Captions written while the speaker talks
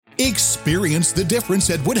Experience the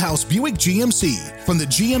difference at Woodhouse Buick GMC. From the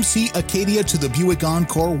GMC Acadia to the Buick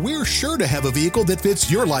Encore, we're sure to have a vehicle that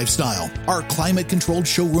fits your lifestyle. Our climate-controlled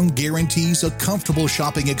showroom guarantees a comfortable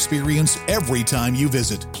shopping experience every time you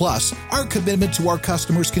visit. Plus, our commitment to our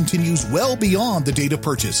customers continues well beyond the date of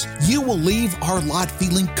purchase. You will leave our lot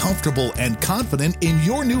feeling comfortable and confident in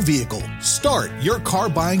your new vehicle. Start your car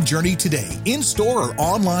buying journey today, in-store or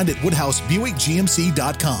online at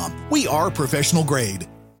WoodhouseBuickGMC.com. We are professional grade.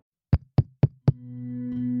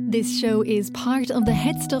 This show is part of the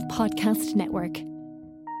Head Stuff Podcast Network.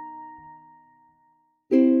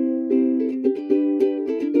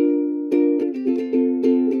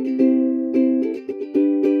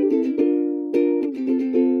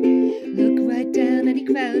 Look right down any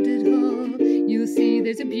crowded hall. You'll see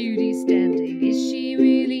there's a beauty standing. Is she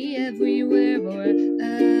really everywhere or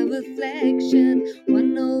a reflection?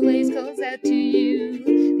 One always calls out to you,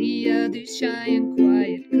 the other's shy and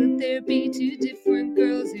quiet. Could there be two different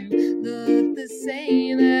girls who look the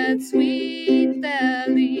same at Sweet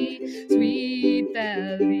Valley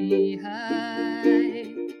High?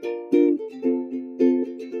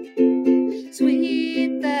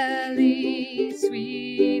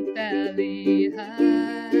 Sweet Valley High.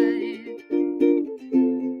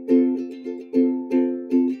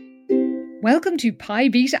 Welcome to Pi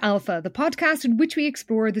Beta Alpha, the podcast in which we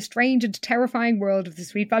explore the strange and terrifying world of the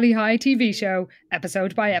Sweet Valley High TV show,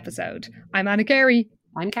 episode by episode. I'm Anna Carey.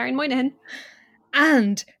 I'm Karen Moynihan.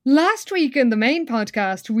 And last week in the main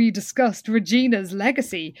podcast, we discussed Regina's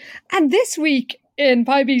legacy. And this week in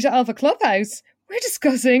Pi Beta Alpha Clubhouse, we're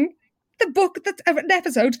discussing the book that's an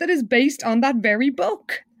episode that is based on that very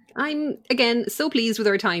book. I'm, again, so pleased with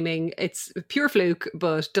our timing. It's pure fluke,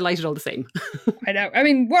 but delighted all the same. I know. I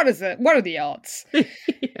mean, what is it? What are the odds?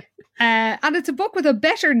 And it's a book with a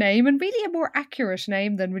better name and really a more accurate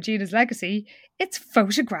name than Regina's Legacy. It's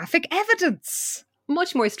Photographic Evidence.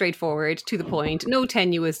 Much more straightforward, to the point. No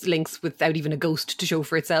tenuous links without even a ghost to show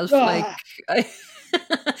for itself.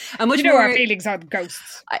 And much you know more, our feelings on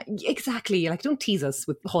ghosts. Exactly. Like, don't tease us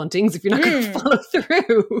with hauntings if you're not going to follow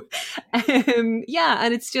through. And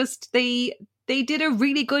it's just they did a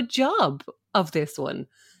really good job of this one.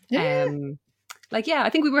 Yeah. I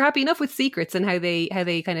think we were happy enough with Secrets and how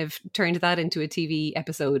they kind of turned that into a TV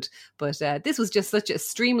episode. But this was just such a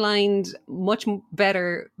streamlined, much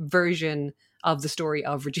better version of the story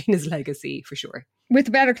of Regina's Legacy, for sure. With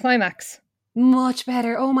a better climax. Much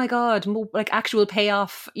better. Oh my God. Like actual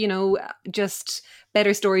payoff, just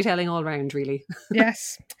better storytelling all around, really.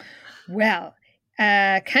 Yes. Well,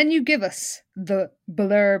 can you give us the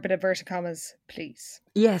blurb in inverted commas, please?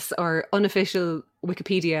 Yes, our unofficial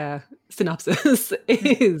Wikipedia synopsis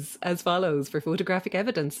is as follows for Photographic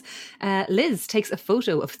Evidence. Liz takes a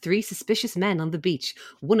photo of 3 suspicious men on the beach,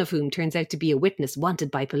 one of whom turns out to be a witness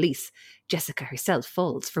wanted by police. Jessica herself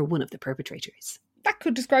falls for one of the perpetrators. That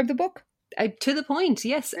could describe the book. To the point,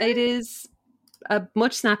 yes. It is a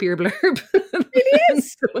much snappier blurb It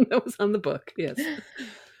is. than the one that was on the book, yes.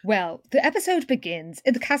 Well, the episode begins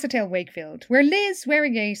in the Castleton Wakefield, where Liz,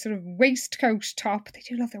 wearing a sort of waistcoat top, they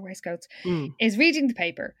do love their waistcoats, is reading the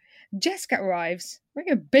paper. Jessica arrives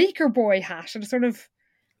wearing a baker boy hat and a sort of,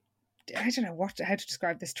 I don't know how to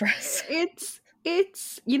describe this dress. It's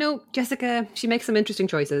Jessica, she makes some interesting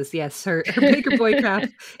choices. Yes, her baker boy cap.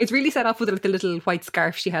 It's really set off with the little white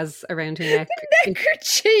scarf she has around her neck. The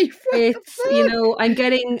neckerchief. I'm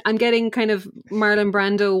getting kind of Marlon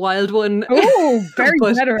Brando Wild One. Oh, very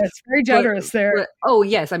generous there. But, oh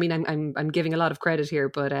yes, I mean I'm giving a lot of credit here,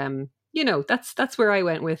 but that's where I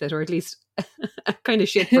went with it, or at least a kind of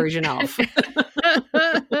shit version of.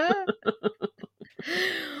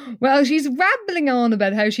 Well, she's rambling on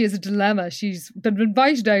about how she has a dilemma. She's been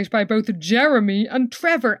invited out by both Jeremy and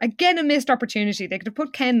Trevor. Again, a missed opportunity. They could have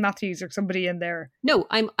put Ken Matthews or somebody in there. No,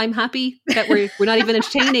 I'm happy that we're not even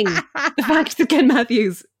entertaining the fact that Ken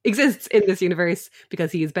Matthews exists in this universe,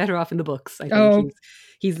 because he is better off in the books. I think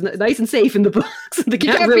he's nice and safe in the books. They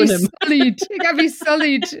can't ruin him. He can't be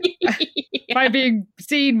sullied by being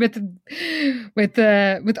seen with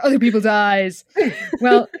other people's eyes.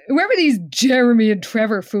 Well, whoever these Jeremy and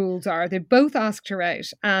Trevor fools are, they both asked her out,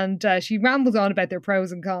 and she rambles on about their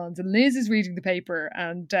pros and cons. And Liz is reading the paper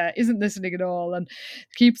and isn't listening at all, and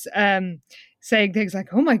keeps saying things like,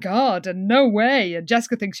 "Oh my God," and "No way." And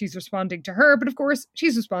Jessica thinks she's responding to her, but of course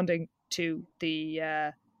she's responding to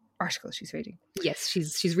the article she's reading. Yes,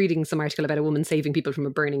 she's reading some article about a woman saving people from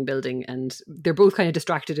a burning building, and they're both kind of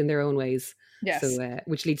distracted in their own ways. Yes. So,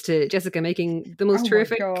 which leads to Jessica making the most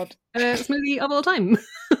terrific smoothie of all time.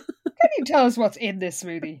 Can you tell us what's in this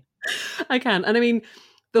smoothie? I can. And I mean,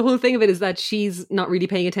 the whole thing of it is that she's not really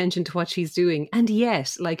paying attention to what she's doing. And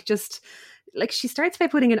yet, she starts by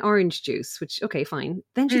putting in orange juice, which, okay, fine.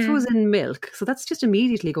 Then she throws in milk. So that's just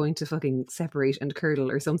immediately going to fucking separate and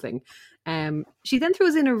curdle or something. She then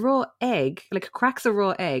throws in a raw egg, like cracks a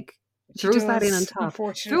raw egg, throws that in on top,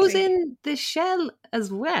 throws in the shell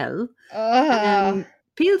as well,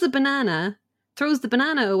 peels a banana, throws the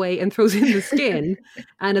banana away and throws in the skin.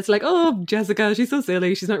 And it's like, oh, Jessica, she's so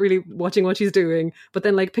silly. She's not really watching what she's doing. But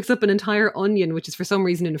then picks up an entire onion, which is for some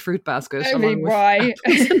reason in a fruit basket. I mean, why?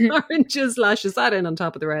 And oranges, lashes that in on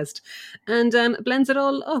top of the rest. And blends it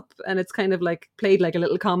all up. And it's kind of played like a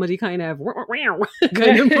little comedy kind of moment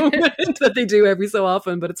that they do every so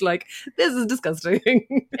often. But it's like, this is disgusting.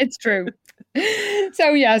 It's true. So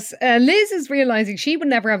yes, Liz is realizing she would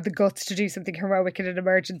never have the guts to do something heroic in an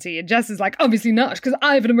emergency, and Jess is like, obviously not, because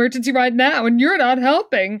I have an emergency right now and you're not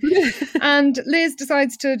helping. And Liz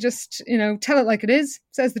decides to just, tell it like it is,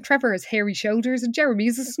 says that Trevor has hairy shoulders and Jeremy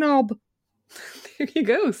is a snob. There you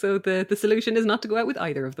go. So the solution is not to go out with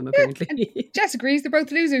either of them, apparently. Yeah, Jess agrees they're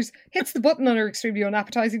both losers, hits the button on her extremely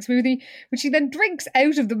unappetizing smoothie, which she then drinks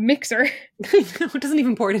out of the mixer. It doesn't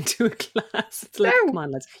even pour it into a glass. It's like, come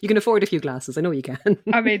on, lads. You can afford a few glasses. I know you can.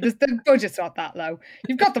 I mean, the budget's not that low.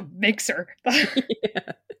 You've got the mixer.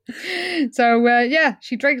 Yeah. So,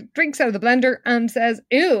 she drinks out of the blender and says,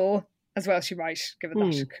 ew, as well she might, given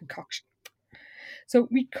that concoction. So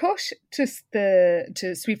we cut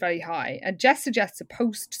to Sweet Valley High, and Jess suggests a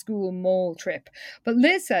post-school mall trip. But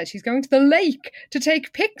Liz says she's going to the lake to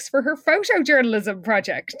take pics for her photojournalism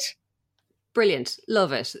project. Brilliant.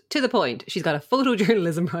 Love it. To the point. She's got a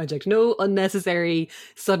photojournalism project. No unnecessary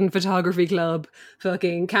sudden photography club,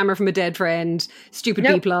 fucking camera from a dead friend, stupid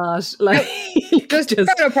B-plot. Just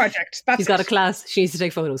photo project. She's got a class. She needs to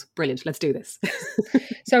take photos. Brilliant. Let's do this.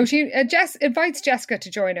 So Jess invites Jessica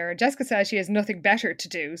to join her, and Jessica says she has nothing better to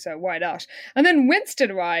do, so why not? And then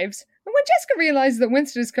Winston arrives, and when Jessica realises that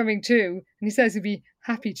Winston is coming too, and he says he'd be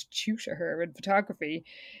happy to tutor her in photography,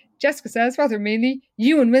 Jessica says rather meanly,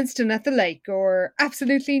 you and Winston at the lake, or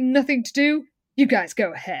absolutely nothing to do, you guys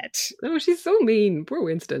go ahead. Oh, she's so mean. Poor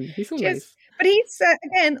Winston. He's so nice. But he's,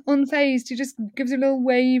 again, unfazed. He just gives her a little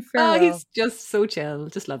wave farewell. Oh, he's just so chill.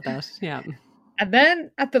 Just love that. Yeah. And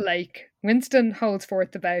then at the lake, Winston holds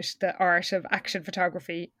forth about the art of action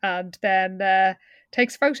photography and then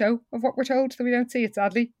takes a photo of what we're told, that we don't see it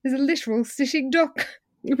sadly, is a literal sitting duck.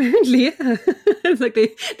 Apparently, yeah. It's like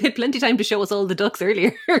they had plenty of time to show us all the ducks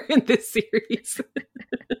earlier in this series.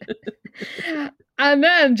 And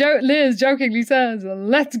then Liz jokingly says,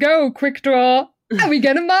 let's go, quick draw. And we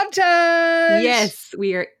get a montage. Yes,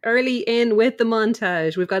 we are early in with the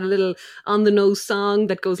montage. We've got a little on the nose song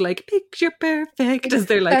that goes like picture perfect as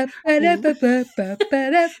they're like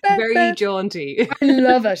very jaunty. I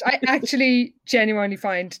love it. I actually genuinely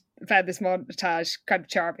found this montage kind of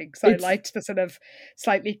charming because I liked the sort of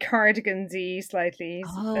slightly cardigan-y, slightly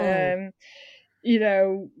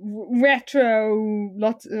retro,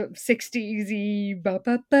 lots of 60s-y.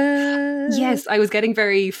 Yes, I was getting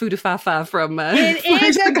very Fudafafa from it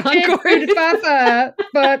is a bit Fudafafa,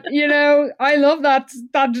 but I love that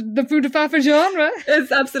the Fudafafa genre.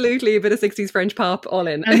 It's absolutely a bit of 60s French pop all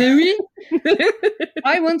in.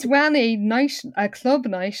 I once ran a club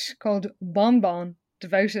night called Bon Bon,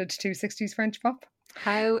 devoted to 60s French pop.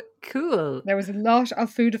 How cool. There was a lot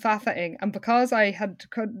of Fudafafa-ing, and because I had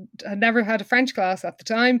never had a French class at the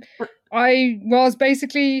time, I was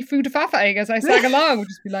basically Fudafafa-ing as I sang along. Would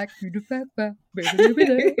just be like Fudafafa,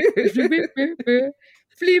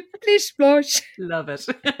 flip, plish, splosh. Love it.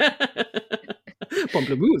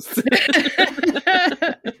 Pamplemousse.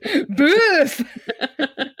 Boof.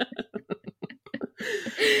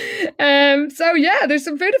 So yeah, there's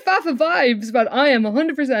some Fudafafa vibes, but I am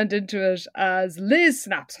 100% into it as Liz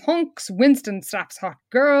snaps hunks, Winston snaps hot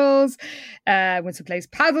girls, Winston plays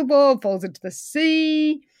paddleball, falls into the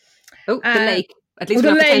sea. Oh, the lake. At least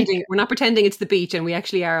we're not pretending it's the beach, and we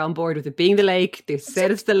actually are on board with it being the lake. They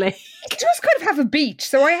said it's the lake. It does kind of have a beach,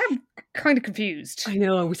 so I am kind of confused. I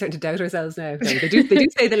know, we're starting to doubt ourselves now. They do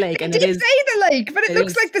say the lake, and it is. They say the lake, but it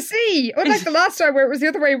looks like the sea. Unlike the last time where it was the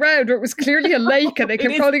other way around, where it was clearly a lake and they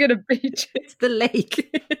kept calling it a beach. It's the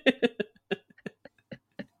lake.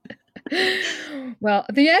 Well,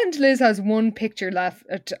 at the end, Liz has one picture left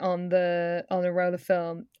on the roll of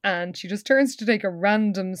film, and she just turns to take a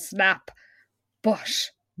random snap.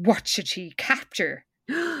 But what should she capture?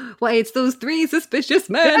 Why, it's those three suspicious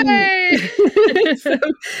men. Yay! So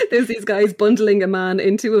there's these guys bundling a man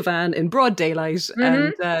into a van in broad daylight.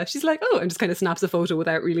 And she's like, oh, and just kind of snaps a photo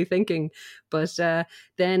without really thinking. But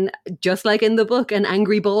then, just like in the book, an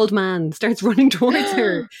angry bald man starts running towards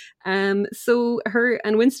her. So her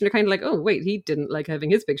and Winston are kind of like, oh, wait, he didn't like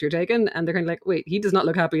having his picture taken. And they're kind of like, wait, he does not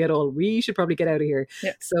look happy at all. We should probably get out of here.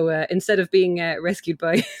 Yeah. So instead of being rescued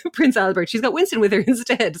by Prince Albert, she's got Winston with her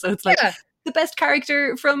instead. So it's like the best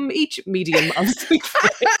character from each medium of Sweet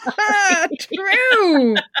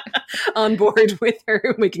True. on board with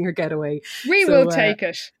her, making her get away. We will take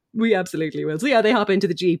it. We absolutely will. So yeah, they hop into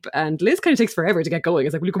the Jeep and Liz kind of takes forever to get going.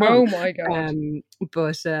 It's like, will you come on? Oh my God.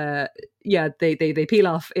 But yeah, they peel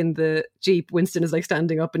off in the Jeep. Winston is like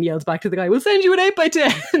standing up and yells back to the guy, we'll send you an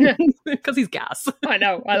 8x10 because he's gas. I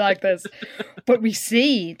know, I like this. But we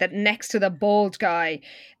see that next to the bald guy,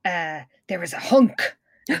 there is a hunk.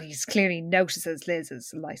 And he clearly notices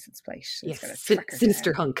Liz's license plate. Yes,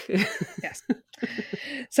 sinister hunk. Yes.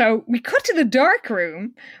 So we cut to the dark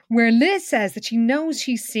room where Liz says that she knows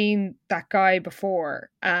she's seen that guy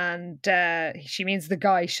before. And she means the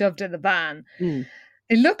guy shoved in the van.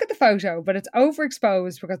 They look at the photo, but it's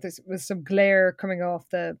overexposed because there was some glare coming off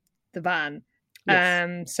the van.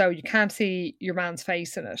 Yes. So you can't see your man's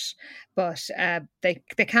face in it, but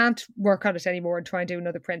they can't work on it anymore and try and do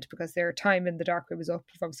another print because their time in the dark room is up.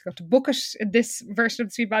 They've obviously got to book it in this version of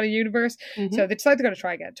the Sweet Valley universe, so they decide they're going to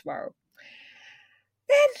try again tomorrow.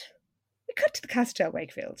 Then we cut to the Castle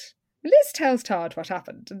Wakefield. Liz tells Todd what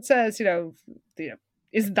happened and says, you know,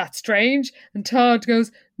 isn't that strange? And Todd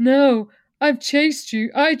goes, no, I chased you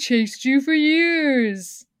for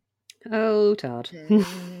years. Oh, Todd.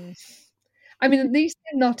 I mean, at least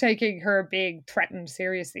not taking her being threatened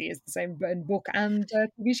seriously is the same in book and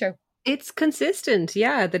TV show. It's consistent,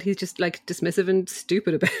 yeah, that he's just like dismissive and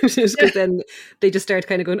stupid about it. Because then they just start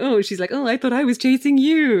kind of going, oh, she's like, oh, I thought I was chasing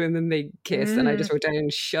you. And then they kiss and I just wrote down,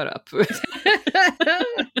 shut up.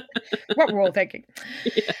 What we're all thinking.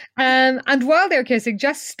 Yeah. And while they're kissing,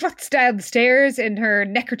 Jess struts down the stairs in her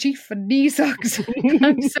neckerchief and knee socks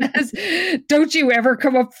and says, don't you ever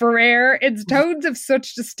come up for air. It's tones of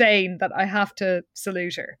such disdain that I have to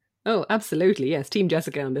salute her. Oh, absolutely. Yes. Team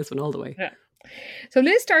Jessica on this one all the way. Yeah. So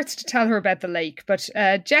Liz starts to tell her about the lake, but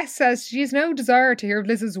Jess says she has no desire to hear of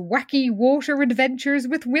Liz's wacky water adventures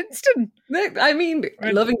with Winston. I mean,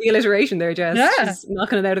 loving the alliteration there, Jess. Yeah. She's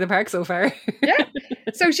knocking it out of the park so far. Yeah.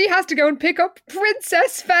 So she has to go and pick up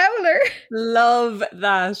Princess Fowler. Love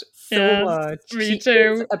that so much. Me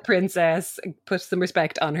too. Is a princess. Put some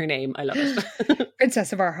respect on her name. I love it.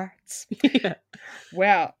 Princess of our hearts. Yeah.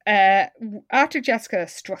 Well, after Jessica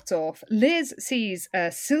struts off, Liz sees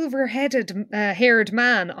a silver-headed haired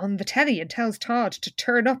man on the telly and tells Todd to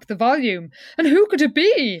turn up the volume. And who could it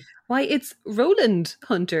be? Why, it's Roland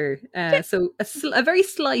Hunter. So a very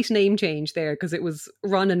slight name change there because it was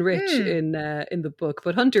Ron and Rich in the book,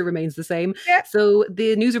 but Hunter remains the same. Yeah. So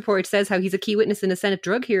the news report says how he's a key witness in a Senate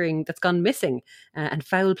drug hearing that's gone missing and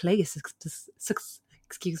foul play is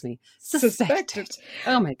suspected.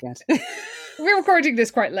 Oh my God. We're recording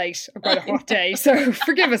this quite late on quite a hot day, so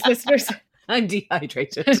forgive us, listeners. I'm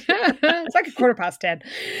dehydrated. It's like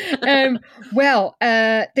 10:15. Well,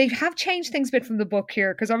 they have changed things a bit from the book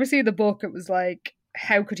here, because obviously in the book it was like,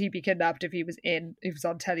 how could he be kidnapped if he was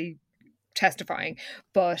on telly testifying?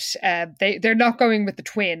 But they're not going with the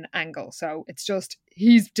twin angle, so it's just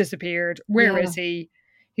he's disappeared. Where is he?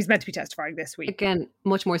 He's meant to be testifying this week. Again,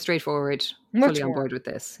 much more straightforward. Fully on board with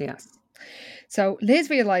this. Yes. So Liz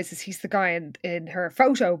realizes he's the guy in her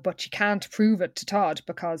photo, but she can't prove it to Todd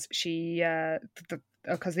because because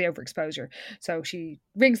of the overexposure. So she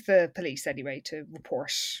rings the police anyway to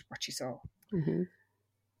report what she saw. Mm-hmm.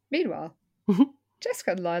 Meanwhile,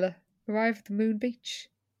 Jessica and Lila arrive at the Moon Beach.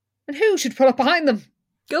 And who should pull up behind them?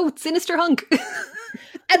 Go, sinister hunk.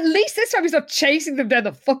 At least this time he's not chasing them down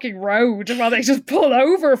the fucking road while they just pull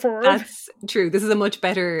over for him. That's true. This is a much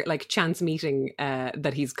better chance meeting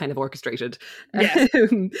that he's kind of orchestrated. Yes.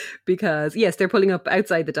 Because yes, they're pulling up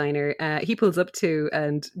outside the diner. He pulls up too,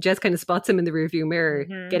 and Jess kind of spots him in the rearview mirror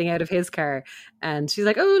getting out of his car. And she's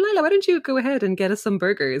like, oh, Lila, why don't you go ahead and get us some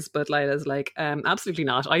burgers? But Lila's like, absolutely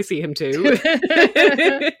not. I see him too.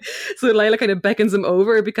 So Lila kind of beckons him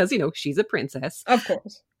over because, she's a princess. Of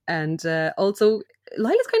course. And also,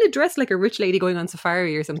 Lila's kind of dressed like a rich lady going on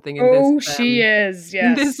safari or something. She is, yes.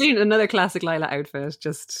 In this scene, another classic Lila outfit.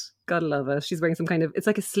 Just Gotta love it. She's wearing some kind of, it's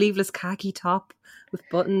like a sleeveless khaki top with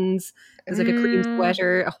buttons. There's like a cream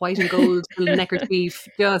sweater, a white and gold neckerchief.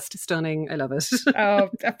 Just stunning. I love it. Oh,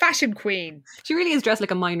 a fashion queen. She really is dressed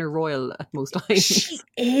like a minor royal at most times. She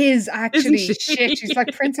is, actually. Isn't she? Shit, she's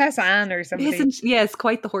like Princess Anne or something. Isn't she? Yes,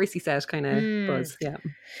 quite the horsey set kind of buzz. Yeah.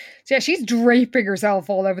 So yeah, she's draping herself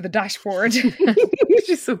all over the dashboard.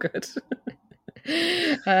 She's so good.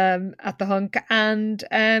 At the hunk, and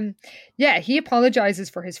he apologizes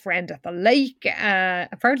for his friend at the lake.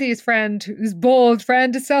 Apparently his bald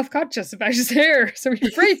friend is self-conscious about his hair, so he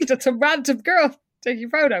freaked at some random girl taking a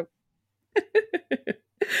photo.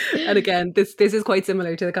 And again, this is quite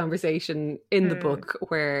similar to the conversation in the book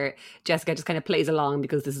where Jessica just kind of plays along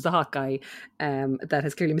because this is a hot guy that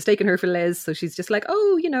has clearly mistaken her for Liz. So she's just like,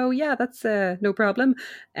 oh, yeah, that's no problem.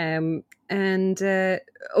 Lila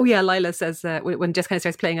says, when Jess kind of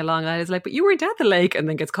starts playing along, Lila's like, but you weren't at the lake, and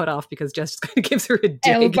then gets cut off because Jess just kind of gives her a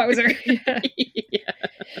dig. Elbows her. Yeah.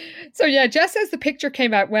 So yeah, Jess says the picture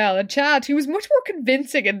came out well, and Chad, who was much more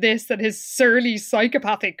convincing in this than his surly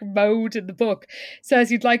psychopathic mode in the book, says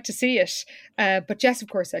he'd like to see it. But Jess, of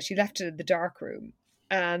course, says she left it in the dark room.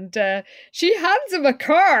 And she hands him a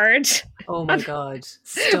card. Oh my God.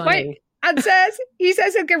 Stunning. And he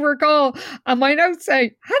says he'll give her a call. And my notes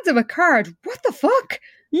say, hands him a card. What the fuck?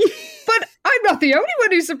 But I'm not the only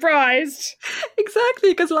one who's surprised.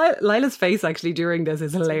 Exactly, because Lila's face actually during this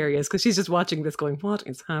is hilarious because she's just watching this going, what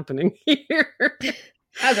is happening here?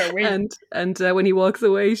 As are we. And when he walks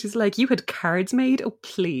away, she's like, you had cards made? Oh,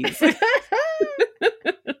 please.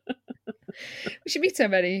 She meets so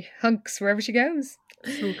many hunks wherever she goes.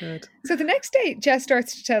 So good. So the next day, Jess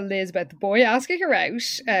starts to tell Liz about the boy asking her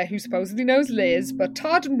out, who supposedly knows Liz, but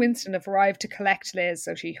Todd and Winston have arrived to collect Liz,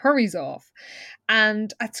 so she hurries off.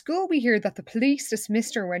 And at school, we hear that the police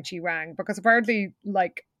dismissed her when she rang, because apparently,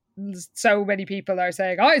 like, so many people are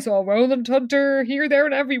saying, I saw Roland Hunter here, there,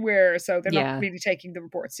 and everywhere. So they're not really taking the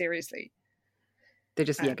report seriously. They're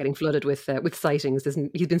just getting flooded with sightings.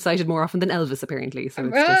 He's been sighted more often than Elvis, apparently. So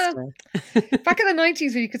it's just back in the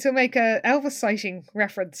 90s, you could still make a Elvis sighting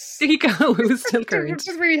reference. There you go. It was still current. It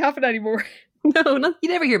doesn't really happen anymore. No, you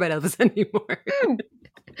never hear about Elvis anymore.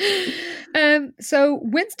 No. So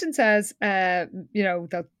Winston says,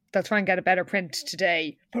 they'll try and get a better print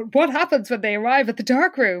today. But what happens when they arrive at the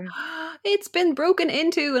dark room? It's been broken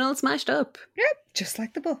into and all smashed up. Yeah, just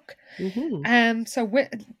like the book. Mm-hmm. So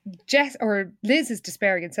Jess or Liz is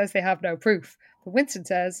despairing and says they have no proof. But Winston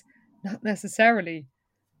says, not necessarily.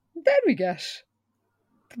 Then we get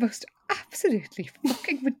the most absolutely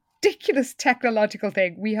fucking ridiculous technological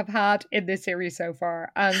thing we have had in this series so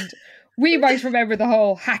far. And we might remember the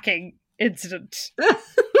whole hacking incident.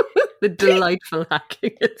 The delightful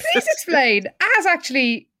hacking incident. Please explain, as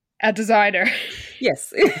actually a designer.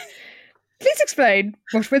 Yes. Please explain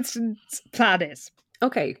what Winston's plan is.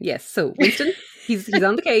 Okay, yes. So Winston, he's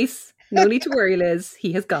on the case. No need to worry, Liz.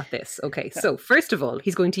 He has got this. Okay, so first of all,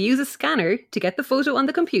 he's going to use a scanner to get the photo on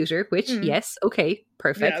the computer, which, yes, okay,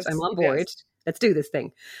 perfect. Yes, I'm on board. yes. Let's do this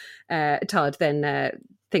thing. Todd then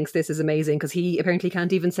thinks this is amazing because he apparently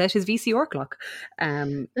can't even set his VCR clock.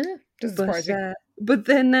 But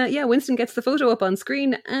then, Winston gets the photo up on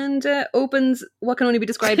screen and opens what can only be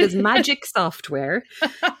described as magic software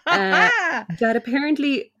that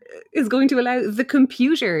apparently is going to allow the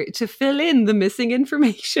computer to fill in the missing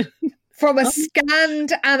information. From a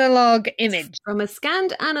scanned analog image. From a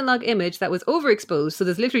scanned analog image that was overexposed. So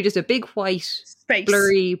there's literally just a big white Space.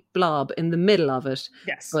 blurry blob in the middle of it.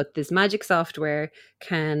 Yes. But this magic software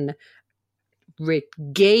can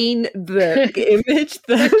regain the image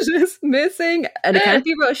that is missing, and it can't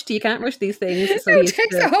be rushed. You can't rush these things. So it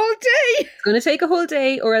takes a whole day. It's going to take a whole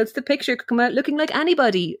day, or else the picture could come out looking like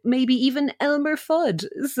anybody, maybe even Elmer Fudd.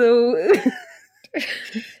 So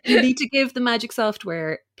you need to give the magic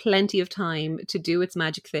software plenty of time to do its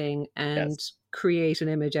magic thing and create an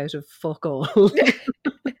image out of fuck all.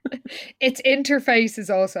 Its interface is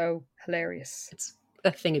also hilarious. It's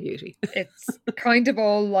a thing of beauty. It's kind of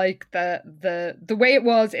all like the way it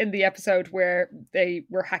was in the episode where they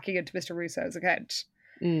were hacking into Mr. Russo's account.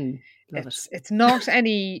 It's not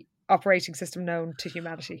any operating system known to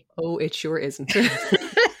humanity. Oh, it sure isn't.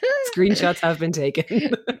 Screenshots have been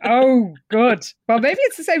taken. Oh, good. Well, maybe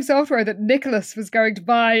it's the same software that Nicholas was going to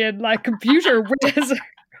buy in like Computer Whiz or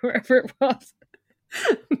wherever it was.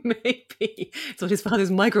 Maybe. It's what his father's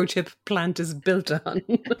microchip plant is built on.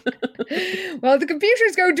 Well, the computer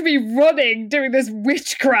is going to be running doing this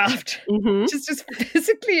witchcraft, which is just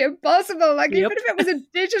physically impossible. Like, even if it was a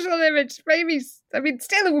digital image, maybe, I mean,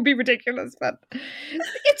 still it would be ridiculous, but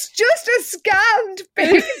it's just a scanned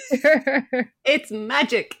picture. It's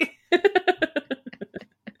magic.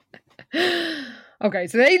 Okay,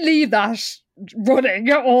 so they leave that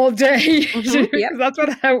running all day. Yep. That's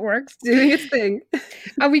how it works. Doing its thing.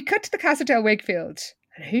 And we cut to the Casa del Wakefield.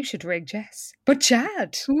 And who should ring Jess but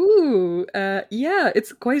Chad? Ooh, yeah,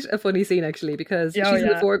 it's quite a funny scene actually, because she's in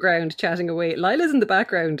the foreground chatting away. Lila's in the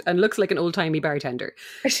background and looks like an old-timey bartender.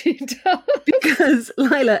 She does. Because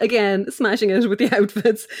Lila, again, smashing it with the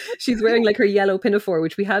outfits. She's wearing like her yellow pinafore,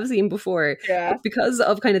 which we have seen before. Yeah. But because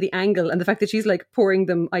of kind of the angle and the fact that she's like pouring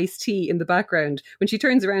them iced tea in the background, when she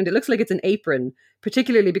turns around, it looks like it's an apron.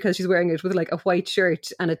 Particularly because she's wearing it with like a white shirt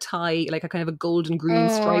and a tie, like a kind of a golden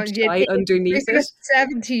green striped tie underneath it. It's a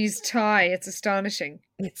 70s tie. It's astonishing.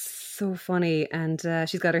 It's so funny. And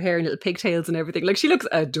she's got her hair in little pigtails and everything. Like, she looks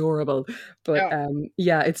adorable. But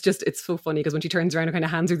yeah, it's so funny because when she turns around and kind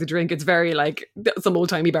of hands her the drink, it's very like some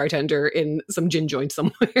old-timey bartender in some gin joint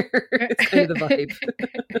somewhere. It's kind of the vibe.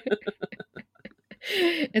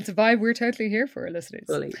 It's a vibe we're totally here for, listeners.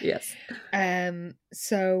 Fully, yes.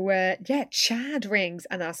 So Chad rings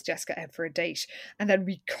and asks Jessica out for a date. And then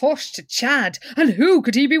we cut to Chad. And who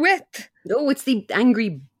could he be with? Oh, it's the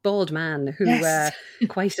angry bald man who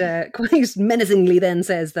quite menacingly then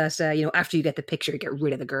says that, after you get the picture, get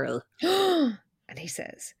rid of the girl. And he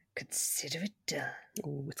says, consider it done.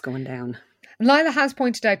 Oh, it's going down. And Lila has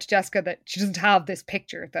pointed out to Jessica that she doesn't have this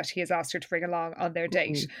picture that he has asked her to bring along on their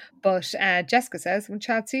date. But Jessica says when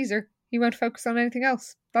Chad sees her, he won't focus on anything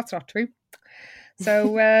else. That's not true.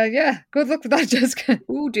 So, good luck with that, Jessica.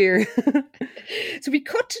 Oh, dear. So we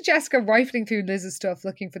cut to Jessica rifling through Liz's stuff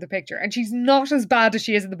looking for the picture. And she's not as bad as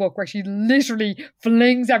she is in the book, where she literally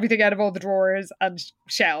flings everything out of all the drawers and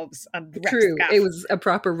shelves. And true. It was a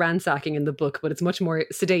proper ransacking in the book, but it's much more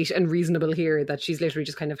sedate and reasonable here, that she's literally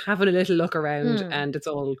just kind of having a little look around and it's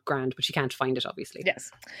all grand, but she can't find it, obviously.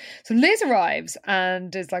 Yes. So Liz arrives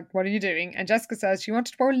and is like, what are you doing? And Jessica says she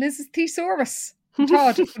wanted to borrow Liz's thesaurus.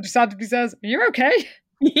 Todd understandably says, are you okay?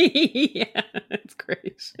 Yeah, it's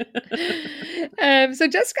great. So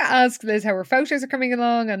Jessica asks Liz how her photos are coming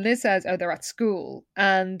along, and Liz says, oh, they're at school.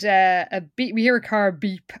 And we hear a car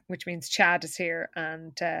beep, which means Chad is here.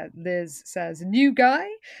 And Liz says, a new guy?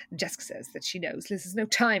 And Jessica says that she knows Liz has no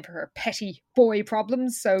time for her petty boy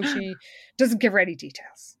problems, so she doesn't give her any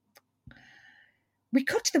details. We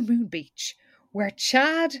cut to the moon beach, where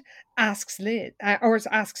Chad asks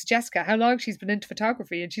asks Jessica how long she's been into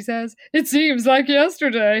photography, and she says, it seems like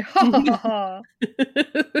yesterday. Ha ha ha.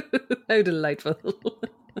 How delightful.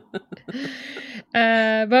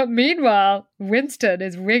 But meanwhile, Winston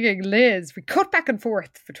is ringing Liz. We cut back and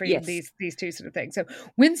forth between these two sort of things. So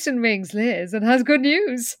Winston rings Liz and has good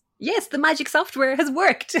news. Yes, the magic software has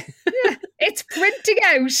worked. Yeah, it's printing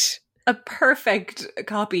out a perfect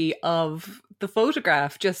copy of the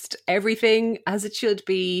photograph, just everything as it should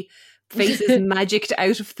be, faces magicked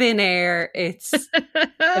out of thin air. It's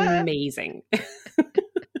amazing. I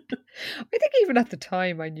think even at the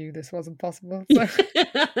time I knew this wasn't possible. So.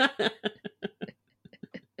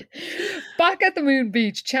 Back at the moon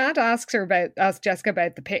beach, Chad asks Jessica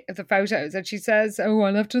about the photos, and she says, oh,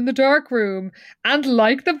 I left it in the dark room. And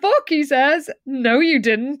like the book, he says, no, you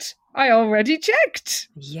didn't. I already checked.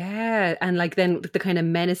 Yeah, and like then the kind of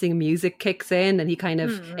menacing music kicks in, and he kind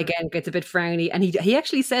of again gets a bit frowny, and he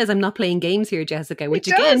actually says, I'm not playing games here, Jessica, which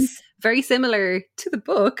again, very similar to the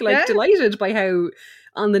book, like delighted by how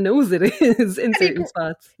on the nose it is in certain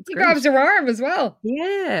spots. He grabs her arm as well.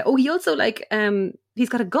 Yeah. Oh, he also he's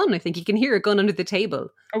got a gun, I think. He can hear a gun under the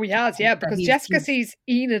table. Oh, he has, yeah, because Jessica sees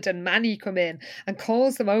Enid and Manny come in and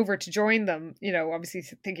calls them over to join them, obviously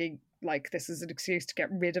thinking like this is an excuse to get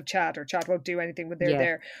rid of Chad, or Chad won't do anything when they're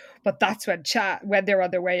there. But that's when they're on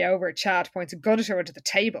their way over, Chad points a gun at her under the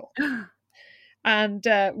table. And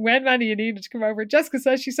when Manny and Enid come over, Jessica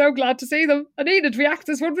says she's so glad to see them, and Enid reacts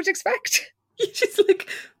as one would expect. She's like,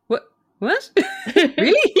 what?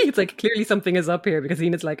 Really? It's like, clearly something is up here, because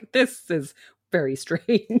Enid's like, this is very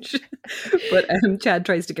strange. But Chad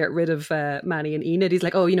tries to get rid of Manny and Enid. He's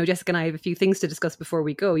like, oh, Jessica and I have a few things to discuss before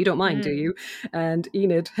we go. You don't mind, do you? And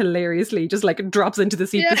Enid hilariously just like drops into the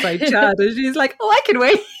seat beside Chad, and she's like, oh, I can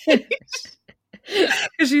wait.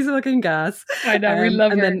 Because she's fucking gas. I know, we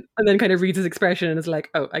love her. And then kind of reads his expression and is like,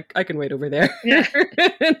 oh, I can wait over there. Yeah.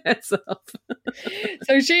 And heads off.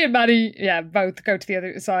 So she and Manny, both go to the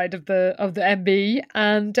other side of the MB,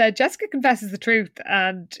 and Jessica confesses the truth,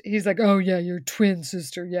 and he's like, oh yeah, your twin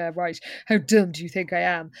sister, yeah, right. How dumb do you think I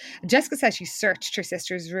am? And Jessica says she searched her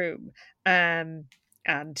sister's room, and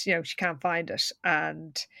she can't find it,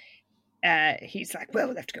 and he's like, well,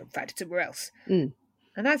 we'll have to go and find it somewhere else. And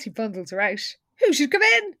as he bundles her out, who should come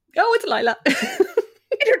in? Oh, it's Lila.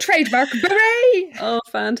 made her trademark beret. Oh,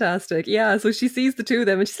 fantastic. Yeah, so she sees the two of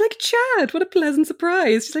them and she's like, Chad, what a pleasant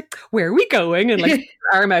surprise. She's like, where are we going? And like,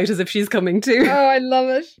 her arm out as if she's coming too. Oh, I love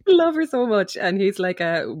it. Love her so much. And he's like,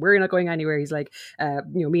 we're not going anywhere. He's like,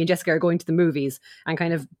 me and Jessica are going to the movies, and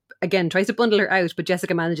kind of, again, tries to bundle her out, but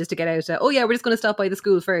Jessica manages to get out. We're just going to stop by the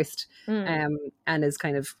school first. And is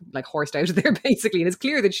kind of like horsed out of there basically. And it's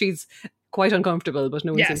clear that she's quite uncomfortable, but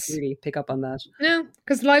no one seems to really pick up on that. No,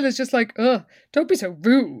 because Lila's just like, don't be so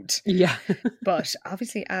rude. Yeah. But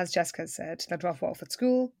obviously, as Jessica said, they'll drop off at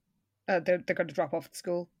school. They're going to drop off at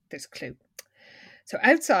school. There's a clue. So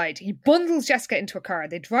outside, he bundles Jessica into a car.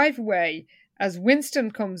 They drive away as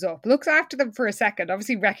Winston comes up, looks after them for a second,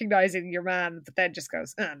 obviously recognizing your man, but then just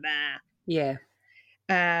goes, nah. Yeah.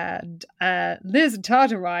 And Liz and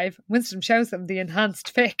Todd arrive. Winston shows them the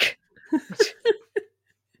enhanced fic.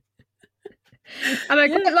 And I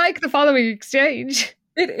quite like the following exchange.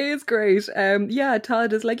 It is great.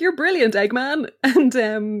 Todd is like, you're brilliant, Eggman.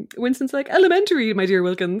 And Winston's like, elementary, my dear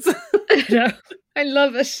Wilkins. I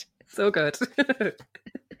love it. So good.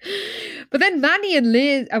 But then Manny and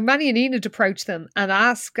Enid approach them and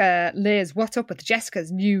ask Liz what's up with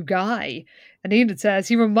Jessica's new guy. And Enid says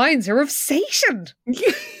he reminds her of Satan.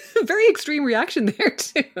 Very extreme reaction there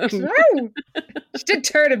too. No, she did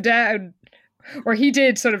turn him down. Or he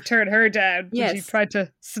did sort of turn her down when she tried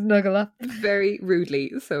to snuggle up. Very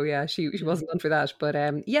rudely. So yeah, she wasn't done for that. But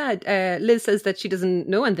Liz says that she doesn't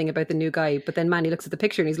know anything about the new guy. But then Manny looks at the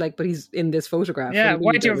picture and he's like, but he's in this photograph. Yeah,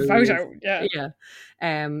 why do you have a photo?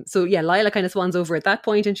 Yeah. Lila kind of swans over at that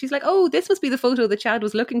point and she's like, oh, this must be the photo that Chad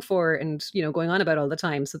was looking for and, going on about all the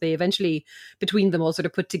time. So they eventually, between them all, sort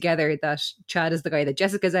of put together that Chad is the guy that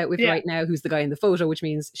Jessica's out with right now, who's the guy in the photo, which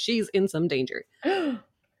means she's in some danger.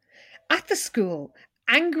 At the school,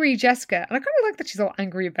 angry Jessica, and I kind of like that she's all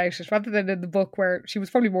angry about it, rather than in the book where she was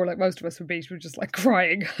probably more like most of us would be. She was just like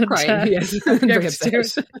crying. Yes. Very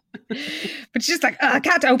upset. But she's just like, I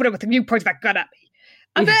can't open it with him. You point that gun at me.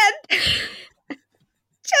 And then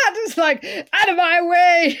Chad is like, out of my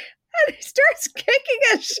way. And he starts kicking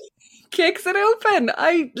it. Kicks it open.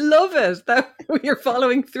 I love it that you're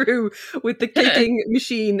following through with the kicking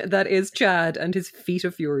machine that is Chad and his feet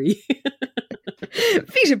of fury.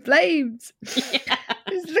 Feet of flames. Yeah.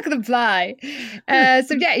 Just look at them fly.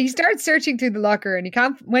 He starts searching through the locker, and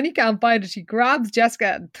when he can't find it, he grabs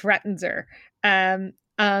Jessica and threatens her. And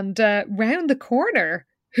round the corner,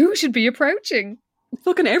 who should be approaching?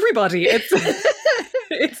 Fucking everybody.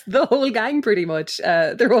 It's the whole gang pretty much.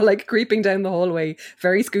 They're all like creeping down the hallway,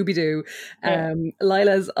 very Scooby-Doo.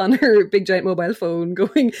 Lila's on her big giant mobile phone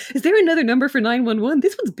going, is there another number for 911?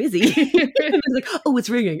 This one's busy. And I was like, oh, it's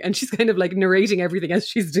ringing. And she's kind of like narrating everything as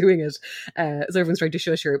she's doing it. So everyone's trying to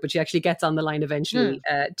shush her, but she actually gets on the line eventually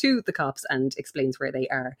to the cops and explains where they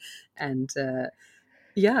are. And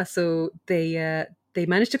so they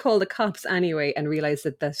managed to call the cops anyway and realize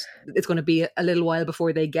that it's going to be a little while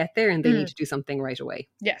before they get there and they need to do something right away.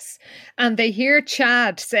 Yes. And they hear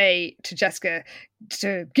Chad say to Jessica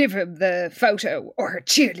to give him the photo or her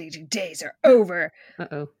cheerleading days are over.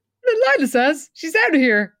 Uh-oh. And then Lila says, she's out of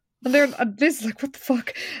here. And Liz is like, what the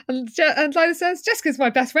fuck? And Lila says, Jessica's my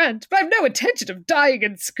best friend, but I have no intention of dying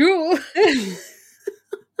in school.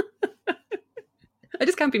 I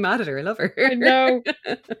just can't be mad at her. I love her. I know.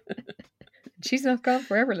 She's not gone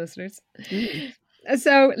forever, listeners.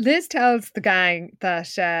 So Liz tells the gang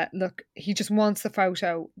that, look, he just wants the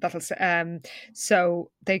photo.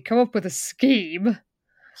 So they come up with a scheme.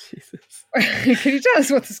 Jesus. Can you tell us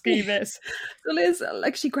what the scheme is? So Liz,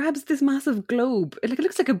 she grabs this massive globe. It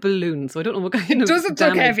looks like a balloon, so I don't know what kind of doesn't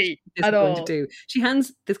look heavy at all. To do. She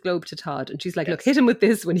hands this globe to Todd and she's like, look, hit him with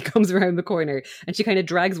this when he comes around the corner. And she kind of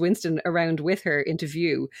drags Winston around with her into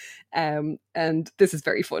view. And this is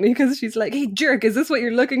very funny because she's like, hey, jerk, is this what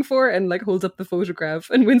you're looking for? And like holds up the photograph.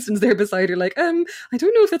 And Winston's there beside her like, I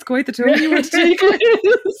don't know if that's quite the tone you want to take.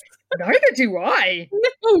 Neither do I.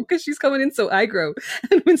 No, because she's coming in so aggro.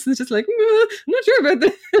 And Winston's just like, I'm not sure about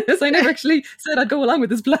this. I never actually said I'd go along with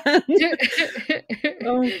this plan.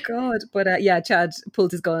 Oh, God. But Chad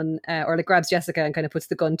pulls his gun or grabs Jessica and kind of puts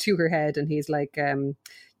the gun to her head. And he's like,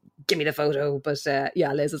 give me the photo. But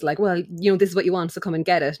Liz is like, well, this is what you want, so come and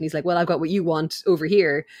get it. And he's like, well, I've got what you want over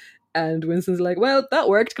here. And Winston's like, well, that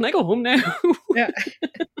worked. Can I go home now? Yeah.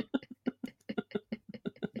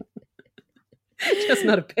 Just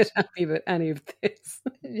not a bit happy about any of this.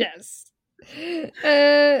 Yes.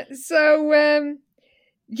 It's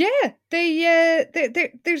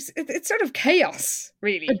sort of chaos,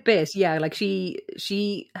 really. A bit, yeah. Like she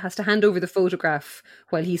has to hand over the photograph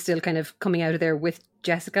while he's still kind of coming out of there with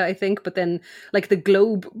Jessica, I think, but then like the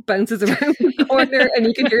globe bounces around the corner and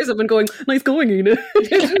you can hear someone going, "Nice going, Enid."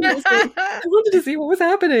 I wanted to see what was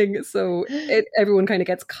happening. So everyone kind of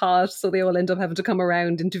gets caught, so they all end up having to come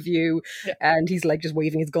around into view, and he's like just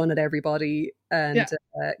waving his gun at everybody and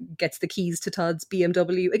gets the keys to Todd's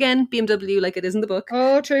BMW. Again, BMW like it is in the book.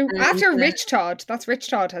 Oh, true. And, after Rich Todd. That's Rich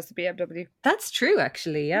Todd has the BMW. That's true,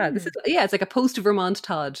 actually. Yeah. This is it's like a post-Vermont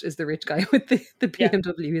Todd is the rich guy with the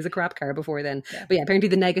BMW. He's a crap car before then. Yeah. But yeah, apparently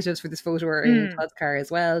the negatives for this photo are in Todd's car as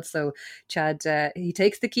well. So Chad, he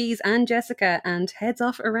takes the keys and Jessica and heads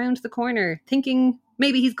off around the corner, thinking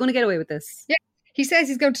maybe he's going to get away with this. Yeah. He says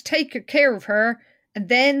he's going to take care of her, and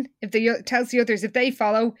then if tells the others if they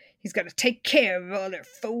follow, he's going to take care of all their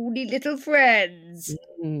phony little friends.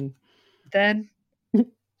 Then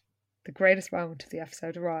the greatest moment of the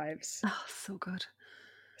episode arrives. Oh, so good.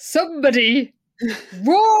 Somebody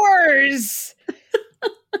roars,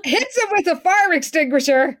 hits him with a fire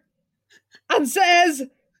extinguisher, and says,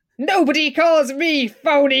 "Nobody calls me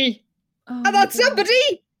phony." And that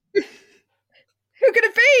somebody, who can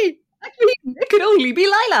it be? It could only be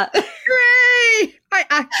Lila. Hooray! I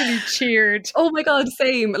actually cheered. Oh my God,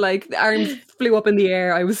 same. Like the arms flew up in the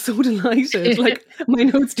air. I was so delighted. Like my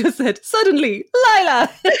notes just said, "Suddenly, Lila."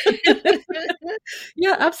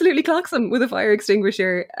 Yeah, absolutely clocks him with a fire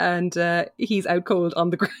extinguisher, and he's out cold on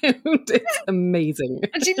the ground. It's amazing.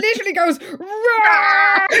 And she literally goes,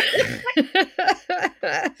 "Roar!"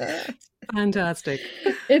 Fantastic.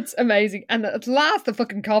 It's amazing. And at last the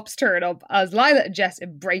fucking cops turn up as Lila and Jess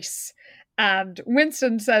embrace. And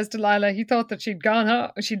Winston says to Lila he thought that she'd gone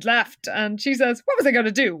home, she'd left. And she says, "What was I going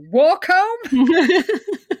to do? Walk home?"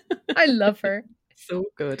 I love her. So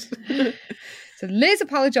good. So Liz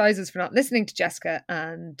apologizes for not listening to Jessica,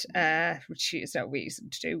 and which she has no reason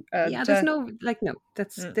to do. And,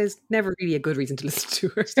 there's there's never really a good reason to listen to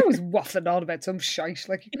her. She's always waffling on about some shite.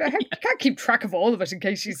 Like you can't keep track of all of it in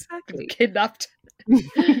case she's kidnapped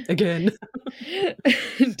again.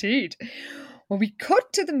 Indeed. Well, we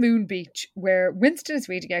cut to the Moon Beach where Winston is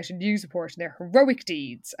reading out a news report on their heroic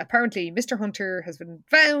deeds. Apparently, Mr. Hunter has been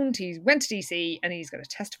found. He went to DC and he's going to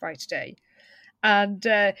testify today. And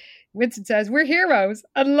Winston says, "We're heroes."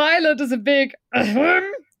 And Lila does a big and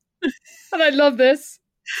I love this.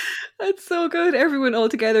 It's so good. Everyone all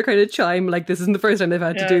together kind of chime like this isn't the first time they've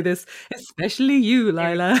had to do this. Especially you,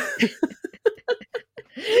 Lila.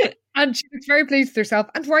 And she looks very pleased with herself,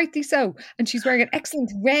 and rightly so. And she's wearing an excellent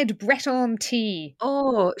red Breton tee.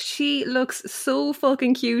 Oh, she looks so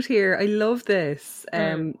fucking cute here. I love this.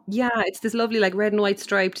 It's this lovely like red and white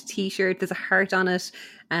striped t-shirt. There's a heart on it,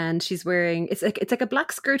 and she's wearing it's like a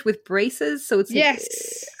black skirt with braces. So it's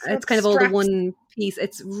it's kind of all the one piece.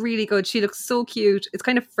 It's really good. She looks so cute. It's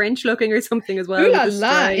kind of French looking or something as well. Ooh la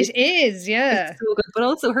la, it is, yeah. It's so good. But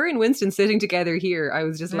also her and Winston sitting together here, I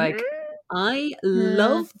was just like, I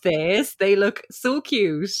love this. They look so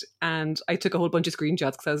cute, and I took a whole bunch of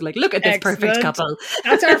screenshots because I was like, "Look at this perfect couple."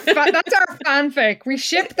 That's our fanfic. We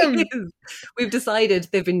ship them. We've decided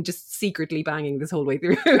they've been just secretly banging this whole way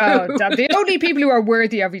through. Oh, damn. The only people who are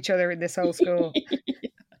worthy of each other in this whole school.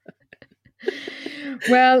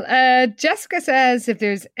 Well, Jessica says if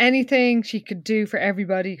there's anything she could do for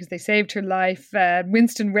everybody because they saved her life,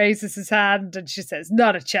 Winston raises his hand and she says,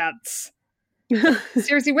 "Not a chance."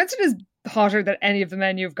 Seriously, Winston is hotter than any of the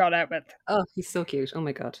men you've gone out with. Oh, he's so cute. Oh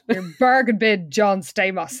my God. You're bargain bin John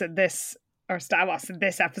Stamos in this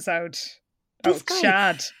episode. This guy,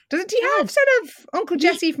 Chad. Doesn't he have sort of Uncle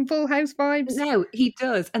Jesse from Full House vibes? No, he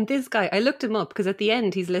does. And this guy, I looked him up because at the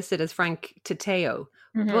end he's listed as Frank Tateo,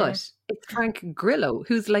 but it's Frank Grillo,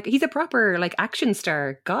 who's like, he's a proper like action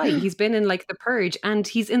star guy. He's been in like The Purge and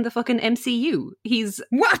he's in the fucking MCU. He's a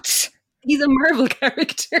Marvel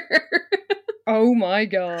character. Oh my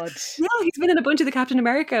God. Yeah, he's been in a bunch of the Captain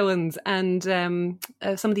America ones and some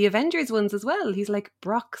of the Avengers ones as well. He's like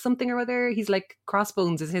Brock something or other. He's like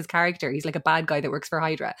Crossbones is his character. He's like a bad guy that works for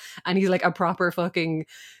Hydra. And he's like a proper fucking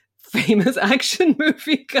famous action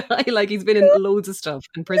movie guy. Like he's been in loads of stuff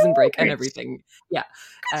and Prison Break and everything. Yeah.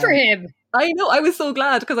 Good for him. I know, I was so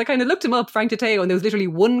glad because I kind of looked him up, Frank Tateo, and there was literally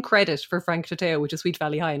one credit for Frank Tateo, which is Sweet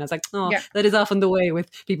Valley High. And I was like, that is often the way with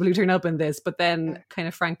people who turn up in this. But then kind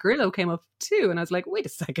of Frank Grillo came up too. And I was like, wait a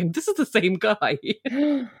second, this is the same guy.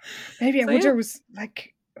 Maybe I wonder, was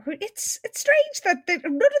like, it's strange that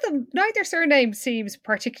none of them, neither surname seems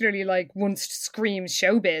particularly like one screams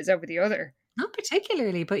showbiz over the other. Not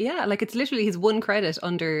particularly, but yeah, like it's literally his one credit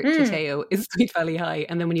under Tateo is Sweet Valley High,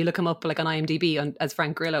 and then when you look him up like on IMDb as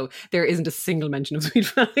Frank Grillo, there isn't a single mention of Sweet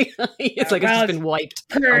Valley High. It's like it's just been wiped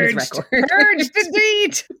on his record. Purged,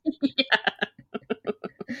 indeed.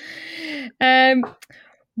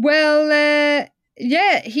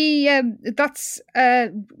 Yeah,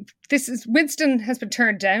 Winston has been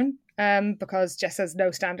turned down because Jess has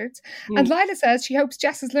no standards. And Lila says she hopes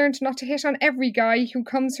Jess has learned not to hit on every guy who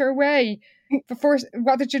comes her way before,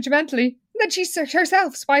 rather judgmentally. And then she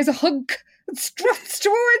herself spies a hunk and struts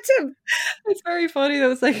towards him. It's very funny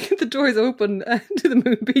though. It's like the doors open to the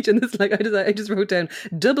moon beach, and it's like I just wrote down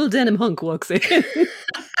double denim hunk walks in.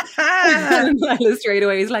 And Lila straight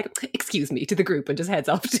away is like, "Excuse me," to the group, and just heads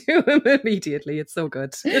off to him immediately. It's so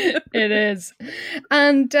good. It is,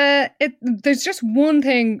 and there's just one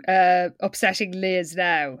thing upsetting Liz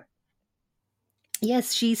now.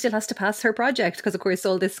 Yes, she still has to pass her project because, of course,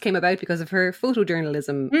 all this came about because of her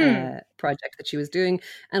photojournalism project that she was doing,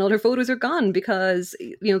 and all her photos are gone because,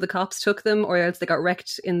 you know, the cops took them or else they got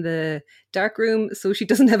wrecked in the darkroom, so she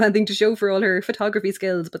doesn't have anything to show for all her photography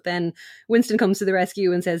skills. But then Winston comes to the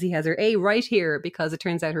rescue and says he has her A right here because it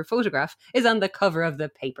turns out her photograph is on the cover of the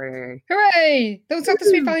paper. Hooray! That's not the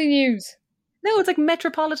Sweet Valley News. No, it's like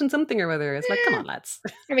Metropolitan something or other. It's like, come on, lads.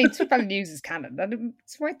 I mean, Sweet Valley News is canon.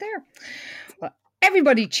 It's right there. Well,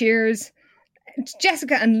 everybody cheers.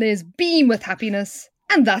 Jessica and Liz beam with happiness.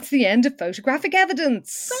 And that's the end of photographic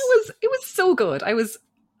evidence. It was so good. I was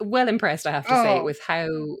well impressed, I have to say, with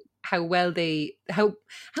how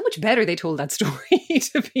much better they told that story,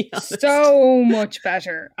 to be honest. So much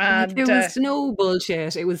better. And there was no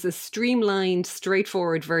bullshit. It was a streamlined,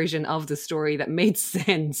 straightforward version of the story that made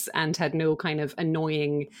sense and had no kind of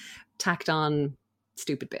annoying, tacked on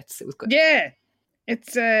stupid bits. It was good. Yeah.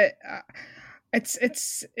 It's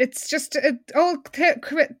just all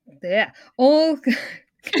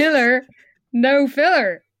killer, no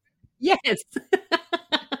filler. Yes.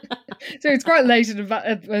 So it's quite late in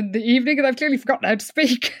the evening, and I've clearly forgotten how to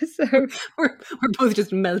speak. So we're both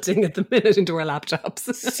just melting at the minute into our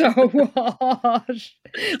laptops. So hot.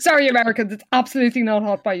 Sorry, Americans, it's absolutely not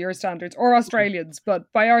hot by your standards, or Australians,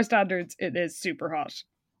 but by our standards, it is super hot.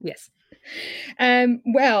 Yes.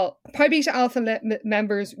 Well, Pi Beta Alpha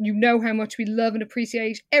members, you know how much we love and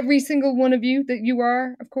appreciate every single one of you, that you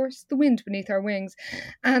are, of course, the wind beneath our wings.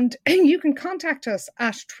 And you can contact us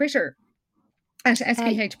at Twitter at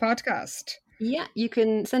SVH Podcast. Yeah, you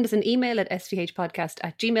can send us an email at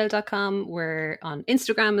svhpodcast@gmail.com. We're on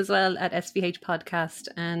Instagram as well at SVH Podcast.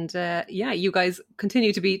 And you guys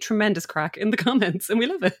continue to be tremendous crack in the comments, and we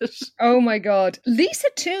love it. Oh my God. Lisa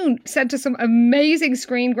Toon sent us some amazing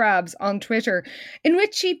screen grabs on Twitter in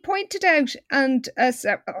which she pointed out, and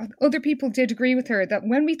other people did agree with her, that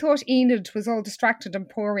when we thought Enid was all distracted and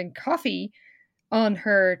pouring coffee on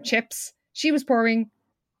her chips, she was pouring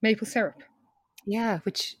maple syrup. Yeah,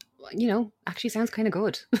 which, you know, actually sounds kind of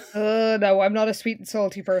good. No, I'm not a sweet and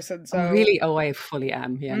salty person. So. Oh, really? Oh, I fully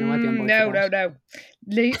am. Yeah, no, I'd be on board. No.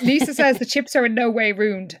 Lisa says the chips are in no way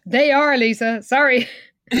ruined. They are, Lisa. Sorry.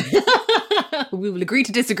 We will agree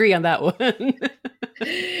to disagree on that one.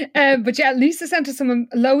 But yeah, Lisa sent us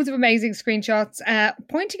loads of amazing screenshots,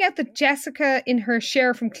 pointing out that Jessica, in her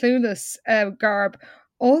Cher from Clueless garb,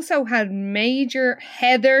 also had major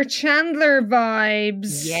Heather Chandler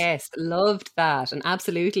vibes. Yes, loved that, and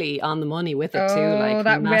absolutely on the money with it too. Like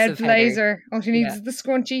that red blazer. Heather. All she needs is the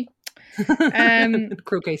scrunchie.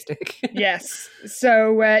 Croquet stick. Yes.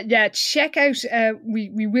 So check out.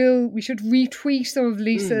 We should retweet some of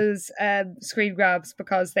Lisa's screen grabs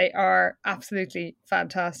because they are absolutely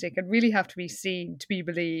fantastic and really have to be seen to be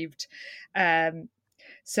believed.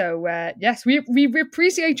 So yes, we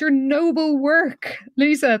appreciate your noble work,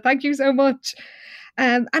 Lisa. Thank you so much.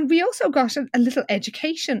 And we also got a little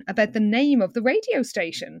education about the name of the radio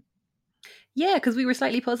station. Yeah, because we were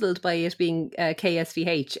slightly puzzled by it being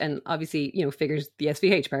KSVH, and obviously, you know, figures the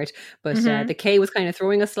SVH part, but the K was kind of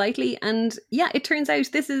throwing us slightly. And yeah, it turns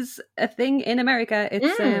out this is a thing in America.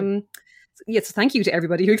 It's yes, thank you to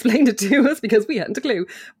everybody who explained it to us because we hadn't a clue.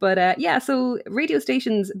 But so radio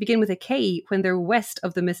stations begin with a K when they're west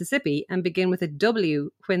of the Mississippi and begin with a W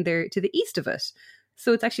when they're to the east of it.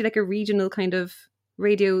 So it's actually like a regional kind of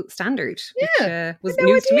radio standard, which was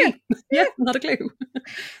news to me. Yeah, not a clue.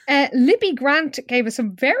 Libby Grant gave us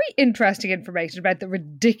some very interesting information about the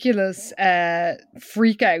ridiculous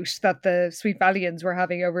freak out that the Sweet Valleyans were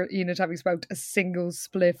having over Enid having smoked a single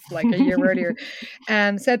spliff like a year earlier.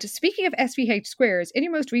 Said, speaking of SVH squares, in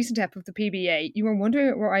your most recent ep of the PBA, you were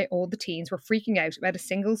wondering why all the teens were freaking out about a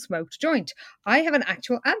single smoked joint. I have an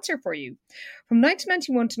actual answer for you. From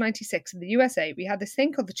 1991 to 96 in the USA, we had this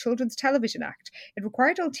thing called the Children's Television Act. It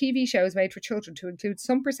required all TV shows made for children to include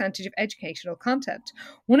some percentage of educational content.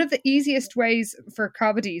 One of the easiest ways for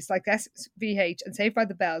comedies like SVH and Saved by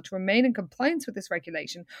the Bell to remain in compliance with this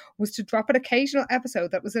regulation was to drop an occasional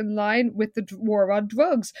episode that was in line with the war on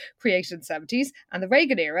drugs created in the 70s and the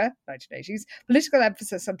Reagan era, 1980s, political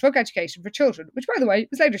emphasis on drug education for children, which, by the way,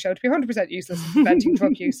 was later shown to be 100% useless in preventing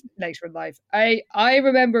drug use later in life. I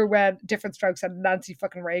remember when Different Strokes had Nancy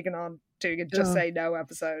fucking Reagan on doing a Just Say No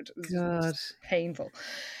episode. It was painful.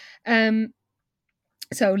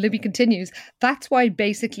 So Libby continues, that's why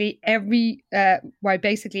basically every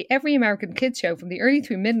American kids show from the early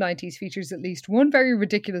through mid-90s features at least one very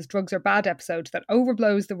ridiculous drugs are bad episode that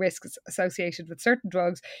overblows the risks associated with certain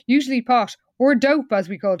drugs, usually pot or dope, as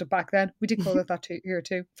we called it back then. We did call it that here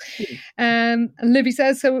too. And Libby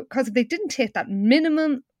says, so because if they didn't hit that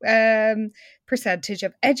minimum percentage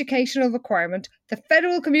of educational requirement, the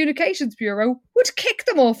Federal Communications Bureau would kick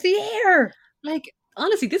them off the air. Like,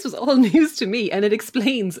 honestly, this was all news to me, and it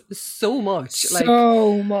explains so much.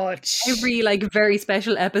 So much. Every very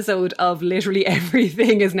special episode of literally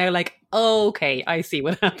everything is now like, oh, okay, I see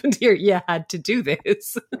what happened here. You had to do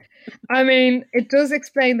this. I mean, it does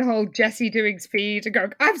explain the whole Jessie doing speed and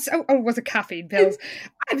going, was it caffeine pills?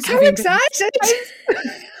 I'm so excited.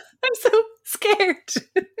 I'm so scared.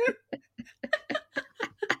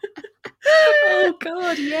 Oh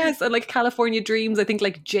God, yes. And California Dreams, I think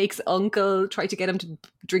Jake's uncle tried to get him to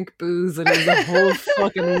drink booze, and it was a whole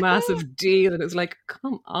fucking massive deal, and it was like,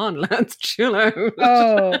 come on, lads, chill out.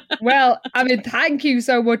 Oh, well, I mean, thank you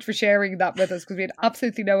so much for sharing that with us, because we had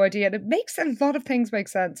absolutely no idea, and it makes a lot of things make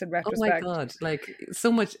sense in retrospect. Oh my God,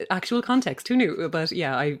 so much actual context. Who knew? But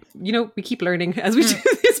yeah, we keep learning as we do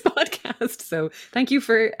this podcast, so thank you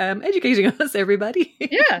for educating us, everybody.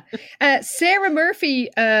 Yeah. Sarah Murphy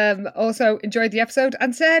also enjoyed the episode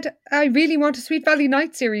and said, I really want a Sweet Valley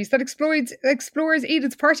Night series that explores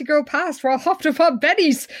Edith's party girl past while hopped upon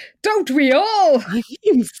Benny's. Don't we all? I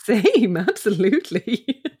mean, same, absolutely.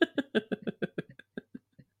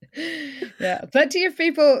 Yeah, plenty of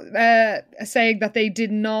people saying that they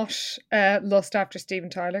did not lust after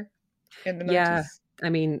Steven Tyler in the 90s. Yeah. I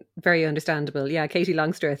mean, very understandable. Yeah, Katie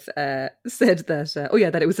Longstreth said that,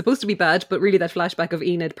 that it was supposed to be bad, but really that flashback of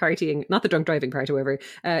Enid partying, not the drunk driving part, however,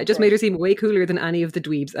 just made her seem way cooler than any of the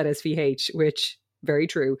dweebs at SVH, which, very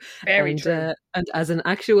true. Very true. And as an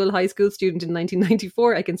actual high school student in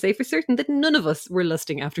 1994, I can say for certain that none of us were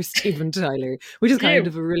lusting after Steven Tyler, which is kind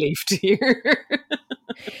of a relief to hear.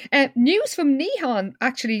 News from Nihon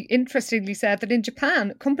actually interestingly said that in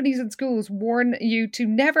Japan, companies and schools warn you to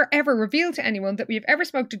never ever reveal to anyone that we have ever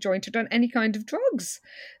smoked a joint or done any kind of drugs.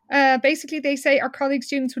 Basically, they say our colleague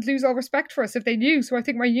students would lose all respect for us if they knew, so I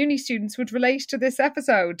think my uni students would relate to this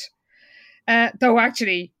episode. Though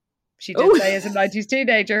actually, she did say as a 90s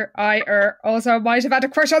teenager, I also might have had a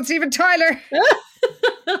crush on Steven Tyler.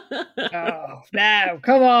 Oh, now,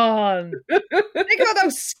 come on. Think of all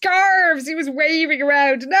those scarves he was waving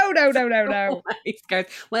around. No. Oh, scarves.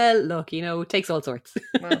 Well, look, it takes all sorts.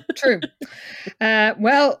 Well, true.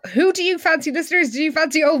 Well, who do you fancy, listeners? Do you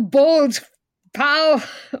fancy old bald pal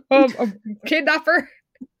of kidnapper?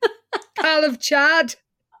 Pal of Chad?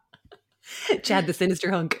 Chad the Sinister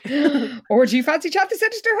Hunk. Or do you fancy Chad the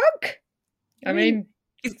Sinister Hunk? I mean...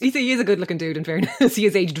 He is a good-looking dude, in fairness. He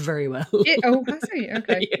has aged very well. Has he?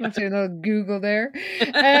 Okay. Yeah. Let's do a little Google there.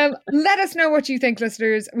 Let us know what you think,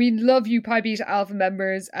 listeners. We love you, Pi Beta Alpha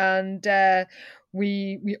members, and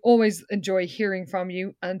we always enjoy hearing from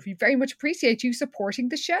you, and we very much appreciate you supporting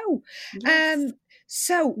the show. Yes.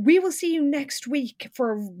 So we will see you next week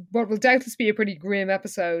for what will doubtless be a pretty grim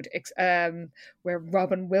episode, where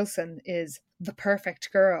Robin Wilson is the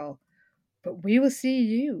perfect girl. But we will see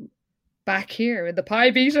you back here in the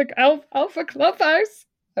Pi Beta Alpha Clubhouse.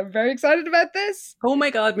 I'm very excited about this. Oh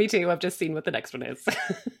my God, me too. I've just seen what the next one is.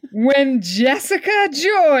 When Jessica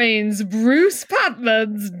joins Bruce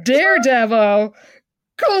Patman's Daredevil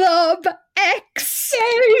Club X.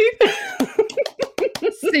 Yay!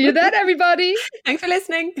 See you then, everybody. Thanks for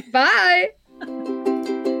listening. Bye.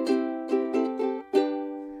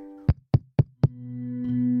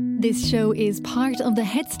 This show is part of the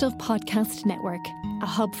Head Stuff Podcast Network, a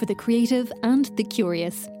hub for the creative and the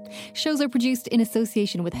curious. Shows are produced in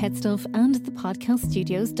association with Head Stuff and the Podcast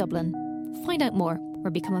Studios Dublin. Find out more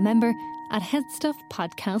or become a member at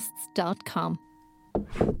headstuffpodcasts.com.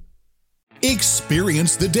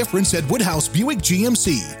 Experience the difference at Woodhouse Buick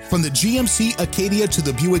GMC. From the GMC Acadia to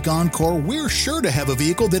the Buick Encore, we're sure to have a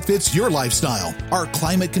vehicle that fits your lifestyle. Our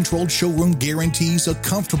climate-controlled showroom guarantees a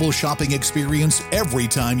comfortable shopping experience every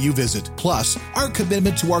time you visit. Plus, our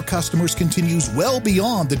commitment to our customers continues well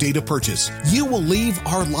beyond the date of purchase. You will leave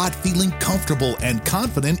our lot feeling comfortable and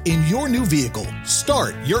confident in your new vehicle.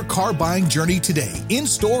 Start your car buying journey today, in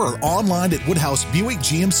store or online at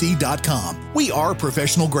WoodhouseBuickGMC.com. We are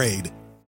professional grade.